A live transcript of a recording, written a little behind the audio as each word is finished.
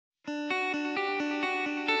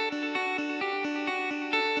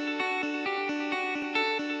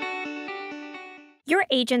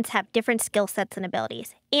agents have different skill sets and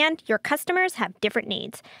abilities, and your customers have different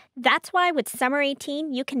needs. That's why with Summer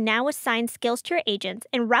 18, you can now assign skills to your agents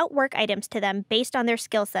and route work items to them based on their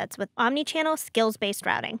skill sets with Omni-Channel Skills-Based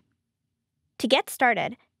Routing. To get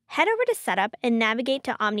started, head over to Setup and navigate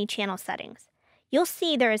to Omni-Channel Settings. You'll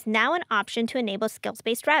see there is now an option to enable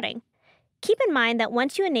skills-based routing. Keep in mind that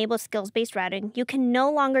once you enable skills-based routing, you can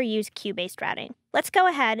no longer use queue-based routing. Let's go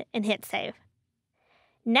ahead and hit Save.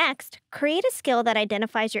 Next, create a skill that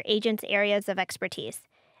identifies your agent's areas of expertise.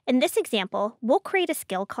 In this example, we'll create a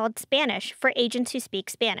skill called Spanish for agents who speak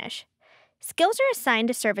Spanish. Skills are assigned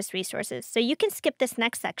to service resources, so you can skip this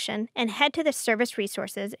next section and head to the service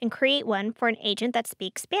resources and create one for an agent that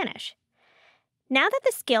speaks Spanish. Now that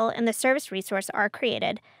the skill and the service resource are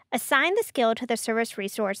created, assign the skill to the service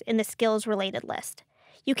resource in the skills related list.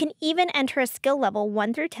 You can even enter a skill level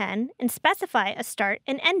 1 through 10 and specify a start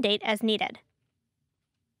and end date as needed.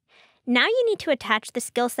 Now you need to attach the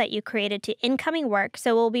skill set you created to incoming work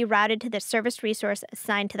so it will be routed to the service resource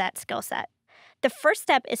assigned to that skill set. The first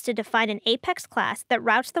step is to define an Apex class that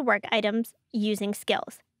routes the work items using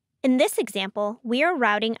skills. In this example, we are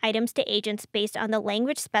routing items to agents based on the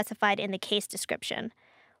language specified in the case description.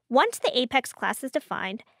 Once the Apex class is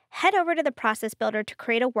defined, head over to the process builder to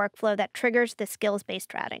create a workflow that triggers the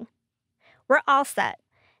skills-based routing. We're all set.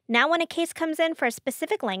 Now when a case comes in for a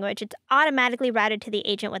specific language, it's automatically routed to the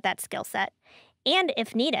agent with that skill set. And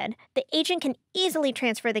if needed, the agent can easily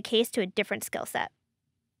transfer the case to a different skill set.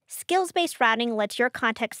 Skills-based routing lets your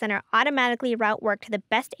contact center automatically route work to the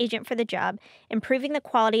best agent for the job, improving the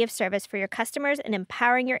quality of service for your customers and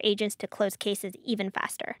empowering your agents to close cases even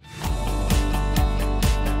faster.